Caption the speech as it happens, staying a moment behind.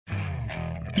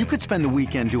You could spend the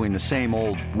weekend doing the same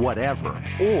old whatever,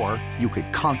 or you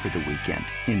could conquer the weekend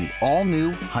in the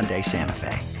all-new Hyundai Santa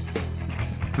Fe.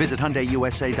 Visit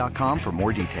HyundaiUSA.com for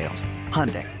more details.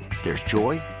 Hyundai, there's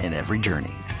joy in every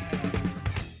journey.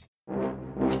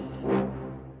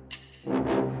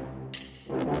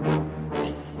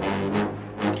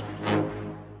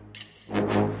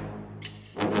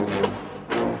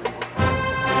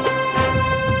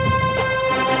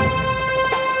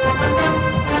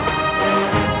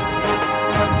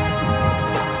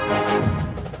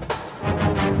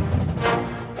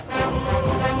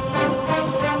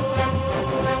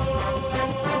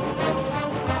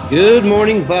 Good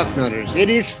morning, Bucknutters. It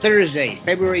is Thursday,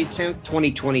 February 10th,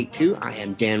 2022. I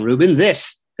am Dan Rubin.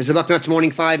 This is the Bucknuts Morning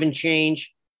 5 and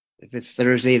Change. If it's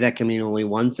Thursday, that can mean only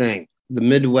one thing. The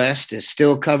Midwest is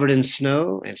still covered in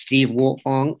snow, and Steve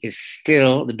Wiltfong is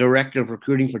still the director of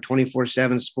recruiting for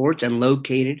 24/7 Sports and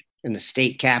located in the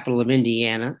state capital of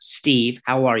Indiana. Steve,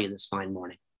 how are you this fine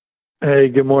morning? Hey,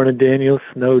 good morning, Daniel.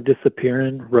 Snow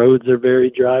disappearing. Roads are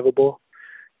very drivable.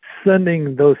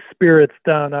 Sending those spirits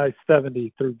down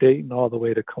I-70 through Dayton all the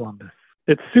way to Columbus.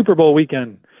 It's Super Bowl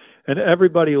weekend, and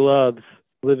everybody loves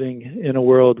living in a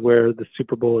world where the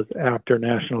Super Bowl is after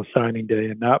National Signing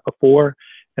Day and not before.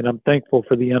 And I'm thankful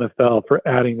for the NFL for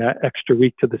adding that extra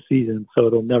week to the season so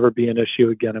it'll never be an issue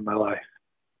again in my life.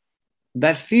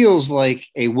 That feels like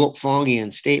a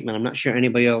Wiltfongian statement. I'm not sure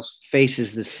anybody else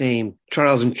faces the same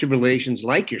trials and tribulations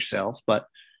like yourself, but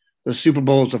the Super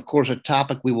Bowl is, of course, a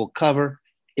topic we will cover.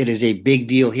 It is a big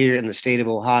deal here in the state of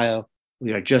Ohio.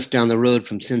 We are just down the road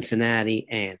from Cincinnati,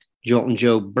 and Joltin'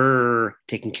 Joe Burr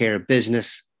taking care of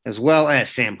business, as well as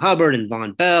Sam Hubbard and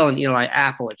Von Bell and Eli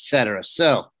Apple, etc.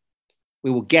 So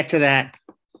we will get to that.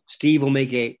 Steve will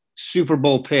make a Super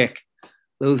Bowl pick.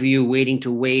 Those of you waiting to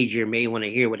wager may want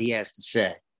to hear what he has to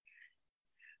say.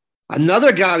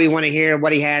 Another guy we want to hear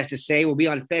what he has to say will be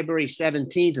on February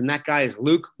 17th, and that guy is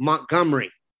Luke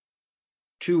Montgomery.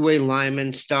 Two-way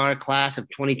lineman, star class of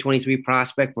 2023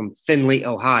 prospect from Findlay,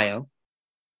 Ohio.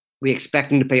 We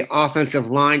expect him to play offensive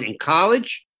line in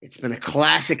college. It's been a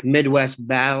classic Midwest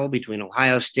battle between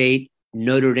Ohio State,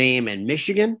 Notre Dame, and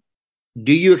Michigan.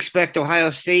 Do you expect Ohio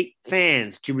State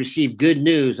fans to receive good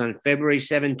news on February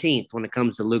 17th when it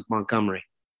comes to Luke Montgomery?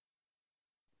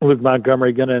 Luke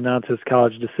Montgomery going to announce his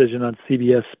college decision on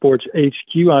CBS Sports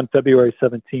HQ on February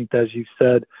 17th, as you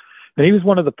said. And he was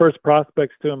one of the first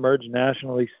prospects to emerge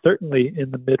nationally, certainly in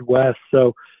the Midwest.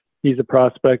 So he's a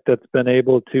prospect that's been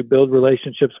able to build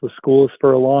relationships with schools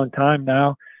for a long time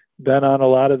now. Been on a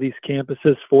lot of these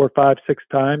campuses 4, 5, 6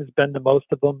 times, been to most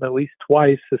of them at least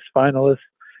twice as finalists.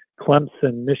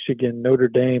 Clemson, Michigan, Notre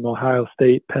Dame, Ohio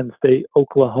State, Penn State,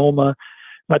 Oklahoma.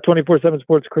 My 24/7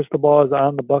 Sports crystal ball is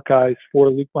on the Buckeyes for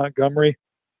Luke Montgomery.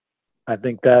 I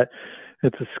think that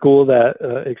it's a school that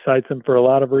excites him for a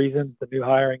lot of reasons. The new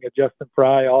hiring of Justin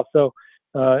Fry also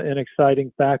an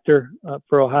exciting factor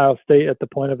for Ohio State at the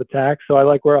point of attack. So I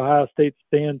like where Ohio State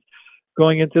stands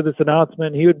going into this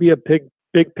announcement. He would be a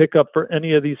big pickup for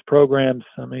any of these programs.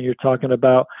 I mean, you're talking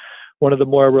about one of the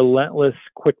more relentless,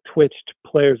 quick-twitched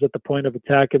players at the point of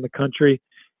attack in the country.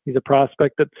 He's a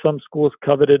prospect that some schools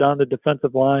coveted on the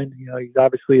defensive line. You know, he's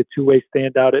obviously a two-way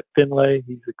standout at Findlay.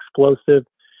 He's explosive.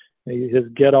 His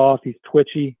get off, he's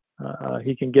twitchy.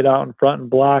 He can get out in front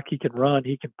and block. He can run.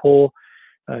 He can pull.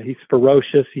 He's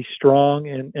ferocious. He's strong.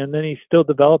 And then he's still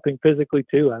developing physically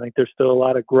too. I think there's still a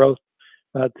lot of growth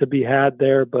to be had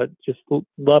there, but just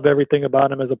love everything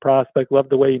about him as a prospect. Love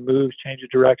the way he moves, change of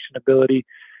direction ability.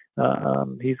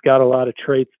 He's got a lot of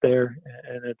traits there,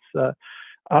 and it's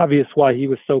obvious why he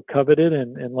was so coveted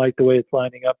and like the way it's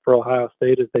lining up for Ohio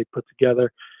State as they put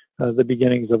together the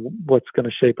beginnings of what's going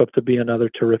to shape up to be another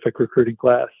terrific recruiting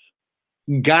class.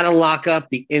 Got to lock up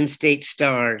the in-state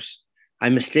stars. I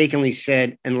mistakenly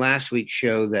said in last week's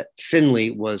show that Findlay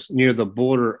was near the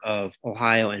border of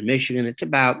Ohio and Michigan. It's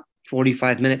about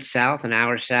 45 minutes south, an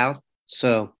hour south.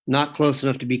 So not close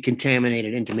enough to be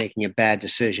contaminated into making a bad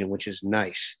decision, which is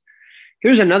nice.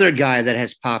 Here's another guy that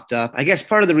has popped up. I guess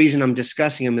part of the reason I'm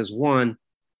discussing him is, one,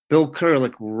 Bill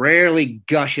Kurelic rarely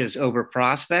gushes over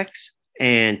prospects.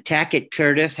 And Tate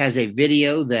Curtis has a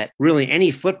video that really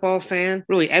any football fan,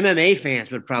 really MMA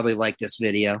fans would probably like this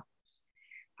video.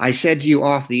 I said to you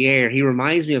off the air, he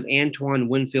reminds me of Antoine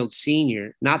Winfield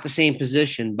Sr., not the same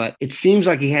position, but it seems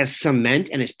like he has cement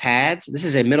in his pads. This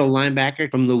is a middle linebacker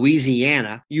from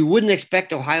Louisiana. You wouldn't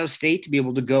expect Ohio State to be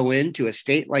able to go into a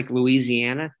state like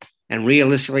Louisiana and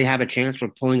realistically have a chance for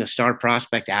pulling a star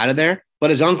prospect out of there.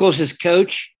 But his uncle's his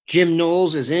coach. Jim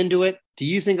Knowles is into it. Do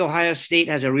you think Ohio State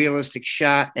has a realistic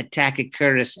shot at Tate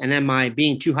Curtis? And am I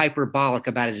being too hyperbolic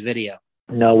about his video?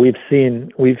 No, we've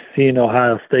seen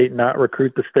Ohio State not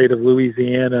recruit the state of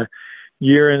Louisiana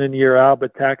year in and year out,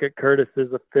 but Tackett Curtis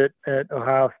is a fit at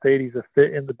Ohio State. He's a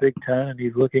fit in the Big Ten, and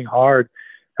he's looking hard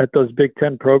at those Big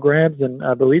Ten programs. And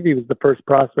I believe he was the first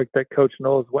prospect that Coach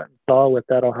Knowles went and saw with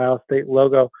that Ohio State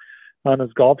logo on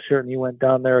his golf shirt. And he went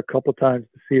down there a couple times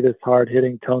to see this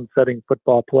hard-hitting, tone-setting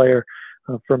football player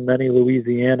from many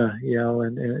Louisiana,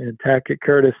 and Tackett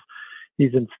Curtis.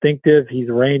 He's instinctive, he's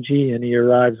rangy, and he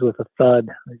arrives with a thud.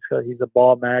 He's a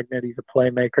ball magnet. He's a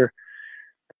playmaker.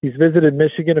 He's visited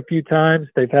Michigan a few times.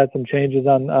 They've had some changes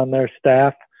on their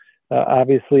staff.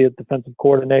 Obviously, a defensive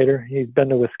coordinator. He's been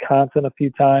to Wisconsin a few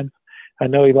times. I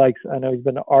know he's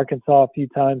been to Arkansas a few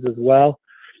times as well.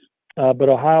 But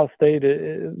Ohio State,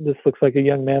 this looks like a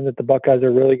young man that the Buckeyes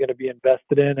are really going to be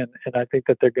invested in, and I think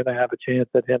that they're going to have a chance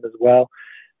at him as well.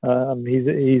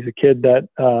 He's a kid that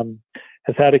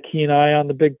has had a keen eye on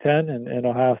the Big Ten, and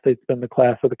Ohio State's been the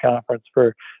class of the conference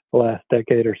for the last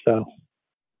decade or so.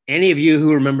 Any of you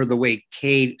who remember the way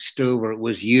Cade Stover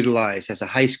was utilized as a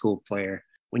high school player,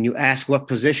 when you ask what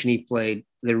position he played,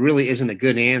 there really isn't a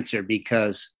good answer,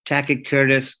 because Tackett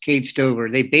Curtis, Cade Stover,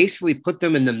 they basically put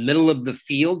them in the middle of the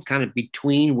field, kind of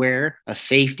between where a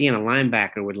safety and a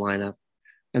linebacker would line up.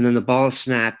 And then the ball is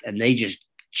snapped, and they just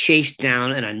chase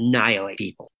down and annihilate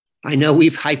people. I know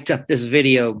we've hyped up this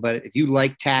video, but if you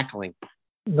like tackling.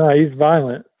 No, he's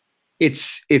violent.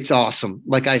 It's awesome.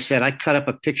 Like I said, I cut up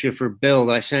a picture for Bill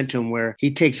that I sent to him where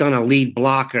he takes on a lead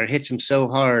blocker and hits him so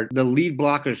hard, the lead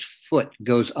blocker's foot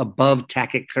goes above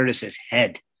Tackett Curtis's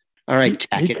head. All right,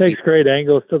 Tackett. He takes great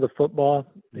angles to the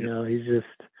football. Yeah. He just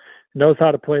knows how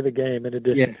to play the game in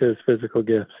addition to his physical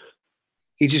gifts.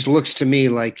 He just looks to me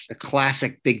like a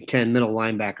classic Big Ten middle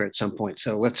linebacker at some point.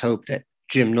 So let's hope that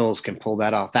Jim Knowles can pull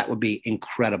that off. That would be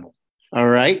incredible. All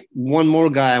right, one more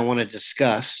guy I want to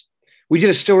discuss. We did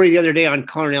a story the other day on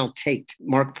Carnell Tate.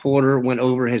 Mark Porter went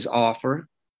over his offer.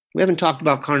 We haven't talked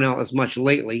about Carnell as much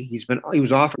lately. He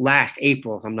was offered last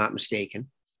April, if I'm not mistaken.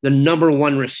 The number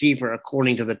one receiver,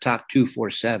 according to the top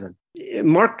 247.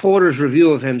 Mark Porter's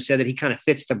review of him said that he kind of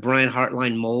fits the Brian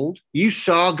Hartline mold. You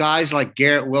saw guys like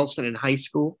Garrett Wilson in high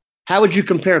school. How would you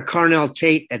compare Carnell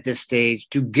Tate at this stage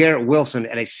to Garrett Wilson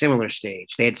at a similar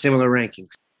stage? They had similar rankings.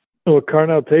 Well,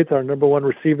 Carnell Tate's our number one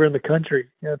receiver in the country.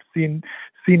 I've seen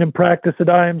him practice at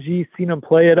IMG, seen him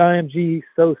play at IMG. He's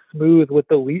so smooth with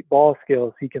elite ball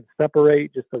skills. He can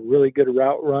separate, just a really good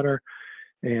route runner.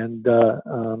 And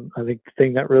I think the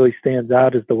thing that really stands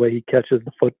out is the way he catches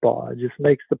the football. It just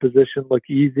makes the position look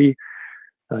easy.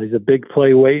 He's a big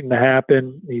play waiting to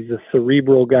happen. He's a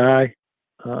cerebral guy.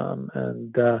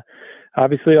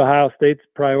 Obviously, Ohio State's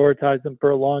prioritized him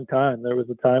for a long time. There was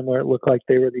a time where it looked like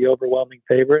they were the overwhelming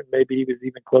favorite. Maybe he was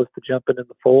even close to jumping in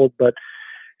the fold, but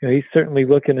he's certainly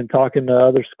looking and talking to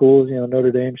other schools.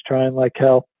 Notre Dame's trying like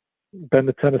hell. Been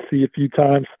to Tennessee a few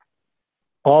times.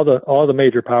 All the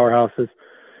major powerhouses.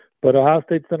 But Ohio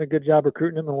State's done a good job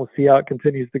recruiting him, and we'll see how it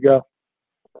continues to go.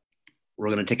 We're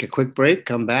going to take a quick break,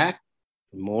 come back,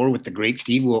 more with the great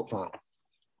Steve Wiltfong.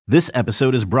 This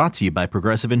episode is brought to you by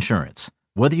Progressive Insurance.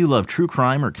 Whether you love true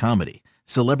crime or comedy,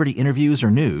 celebrity interviews or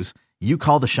news, you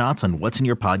call the shots on what's in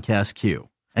your podcast queue.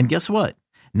 And guess what?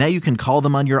 Now you can call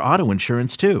them on your auto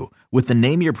insurance too with the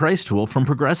Name Your Price tool from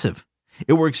Progressive.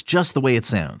 It works just the way it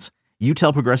sounds. You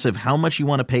tell Progressive how much you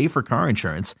want to pay for car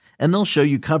insurance, and they'll show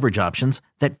you coverage options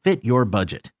that fit your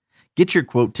budget. Get your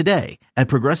quote today at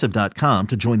Progressive.com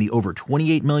to join the over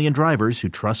 28 million drivers who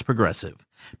trust Progressive.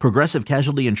 Progressive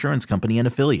Casualty Insurance Company and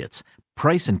Affiliates.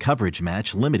 Price and coverage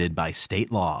match limited by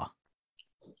state law.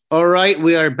 All right,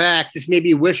 we are back. This may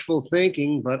be wishful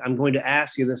thinking, but I'm going to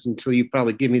ask you this until you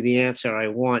probably give me the answer I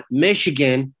want.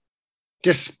 Michigan,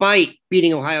 despite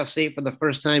beating Ohio State for the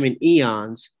first time in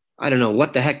eons, I don't know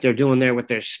what the heck they're doing there with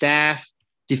their staff.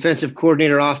 Defensive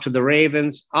coordinator off to the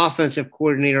Ravens, offensive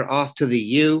coordinator off to the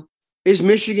U. Is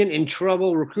Michigan in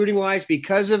trouble recruiting-wise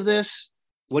because of this?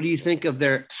 What do you think of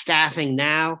their staffing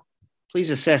now?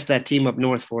 Please assess that team up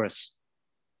north for us.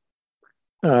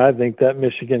 I think that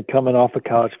Michigan, coming off a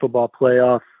college football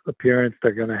playoff appearance,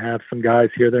 they're going to have some guys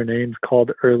hear their names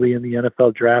called early in the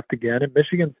NFL draft again. And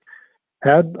Michigan's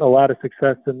had a lot of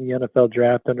success in the NFL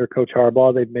draft under Coach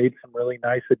Harbaugh. They've made some really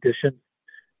nice additions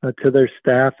to their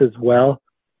staff as well.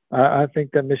 I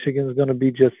think that Michigan is going to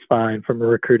be just fine from a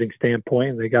recruiting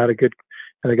standpoint. And they got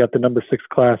the number 6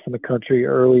 class in the country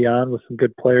early on with some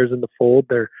good players in the fold.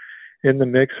 They're in the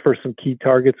mix for some key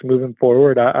targets moving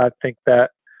forward. I think that,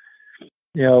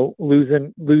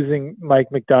 losing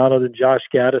Mike McDonald and Josh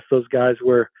Gaddis, those guys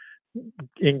were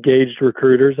engaged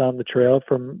recruiters on the trail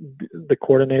from the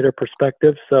coordinator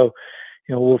perspective. So,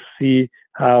 we'll see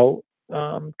how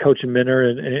Coach Minner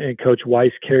and Coach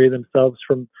Weiss carry themselves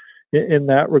in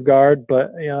that regard.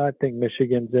 But, I think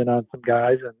Michigan's in on some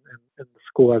guys, and the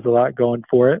school has a lot going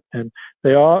for it. And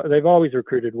they've always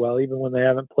recruited well, even when they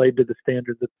haven't played to the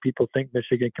standards that people think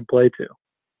Michigan can play to.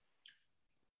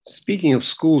 Speaking of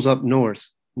schools up north,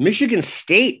 Michigan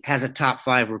State has a top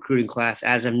 5 recruiting class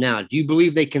as of now. Do you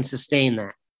believe they can sustain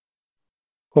that?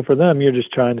 Well, for them, you're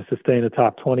just trying to sustain a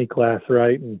top 20 class,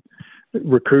 right? And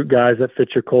recruit guys that fit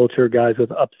your culture, guys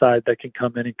with upside that can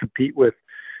come in and compete with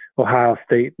Ohio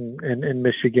State and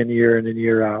Michigan year in and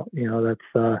year out.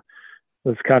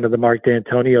 That's kind of the Mark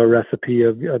D'Antonio recipe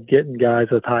of getting guys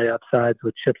with high upsides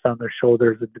with chips on their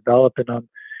shoulders and developing them.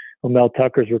 Mel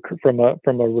Tucker's from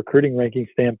a recruiting ranking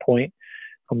standpoint,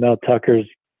 Mel Tucker's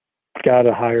got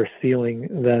a higher ceiling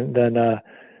than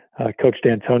Coach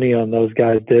D'Antonio and those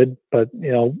guys did. But,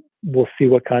 we'll see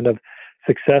what kind of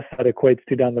success that equates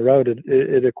to down the road.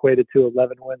 It equated to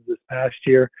 11 wins this past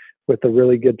year with a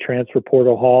really good transfer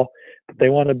portal haul. But they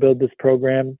want to build this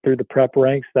program through the prep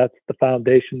ranks. That's the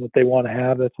foundation that they want to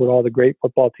have. That's what all the great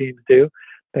football teams do.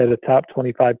 They had a top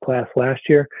 25 class last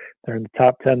year. They're in the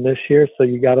top 10 this year. So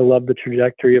you got to love the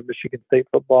trajectory of Michigan State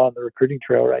football on the recruiting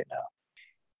trail right now.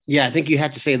 Yeah, I think you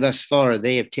have to say thus far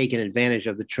they have taken advantage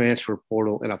of the transfer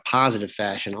portal in a positive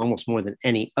fashion, almost more than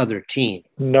any other team.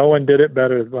 No one did it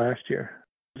better last year.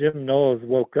 Jim Knowles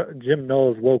woke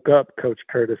up Coach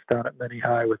Curtis down at Many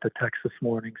High with the text this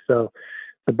morning. So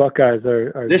the Buckeyes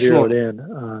are zeroed in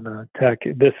on Tech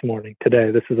this morning,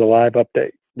 today. This is a live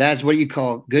update. That's what you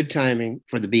call good timing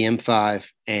for the BM5.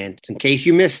 And in case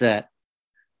you missed that,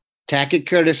 Tackett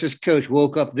Curtis's coach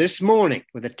woke up this morning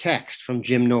with a text from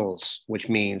Jim Knowles, which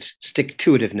means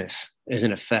stick-to-itiveness is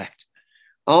in effect.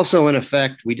 Also in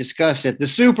effect, we discussed at the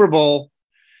Super Bowl,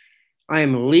 I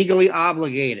am legally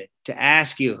obligated to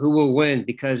ask you who will win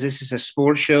because this is a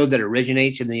sports show that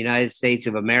originates in the United States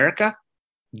of America.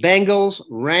 Bengals,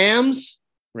 Rams.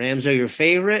 Rams are your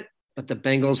favorite, but the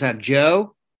Bengals have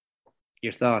Joe.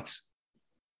 Your thoughts?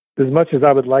 As much as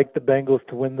I would like the Bengals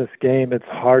to win this game, it's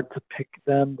hard to pick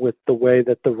them with the way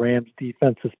that the Rams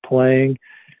defense is playing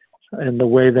and the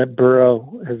way that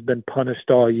Burrow has been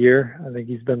punished all year. I think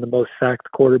he's been the most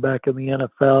sacked quarterback in the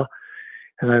NFL.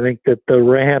 And I think that the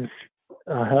Rams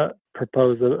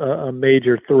propose a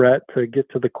major threat to get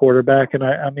to the quarterback. And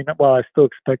I mean, while I still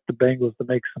expect the Bengals to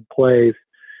make some plays,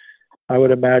 I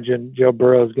would imagine Joe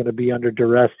Burrow is going to be under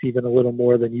duress even a little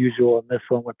more than usual in this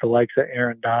one with the likes of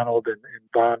Aaron Donald and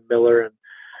Von Miller and,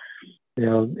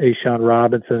 Ashawn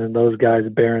Robinson and those guys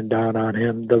bearing down on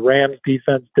him. The Rams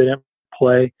defense didn't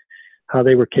play how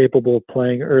they were capable of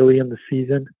playing early in the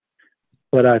season,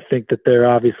 but I think that they're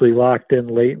obviously locked in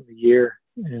late in the year.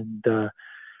 And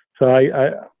so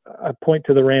I point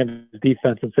to the Rams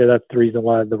defense and say that's the reason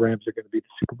why the Rams are going to be the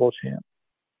Super Bowl champ.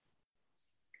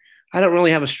 I don't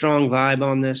really have a strong vibe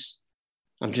on this.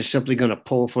 I'm just simply going to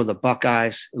pull for the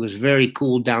Buckeyes. It was very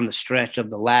cool down the stretch of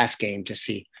the last game to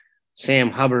see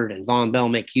Sam Hubbard and Von Bell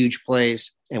make huge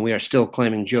plays, and we are still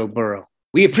claiming Joe Burrow.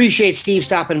 We appreciate Steve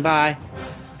stopping by.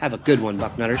 Have a good one,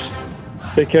 Bucknutters.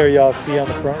 Take care, y'all. See you on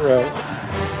the front row.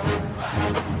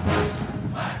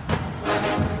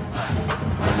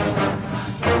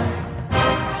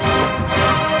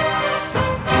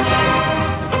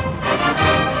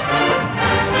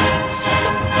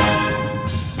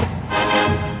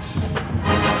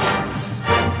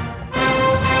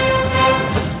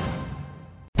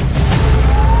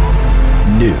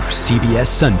 New CBS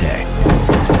Sunday.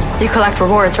 You collect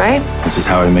rewards, right? This is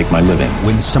how I make my living.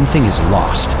 When something is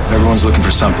lost, everyone's looking for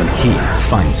something. He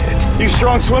finds it. You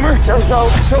strong swimmer? So-so.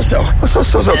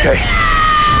 So-so's okay.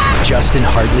 Justin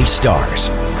Hartley stars.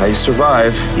 How you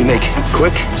survive, you make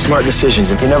quick, smart decisions,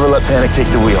 and you never let panic take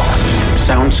the wheel.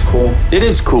 Sounds cool. It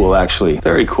is cool, actually.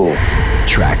 Very cool.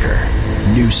 Tracker.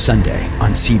 New Sunday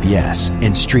on CBS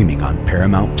and streaming on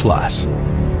Paramount+.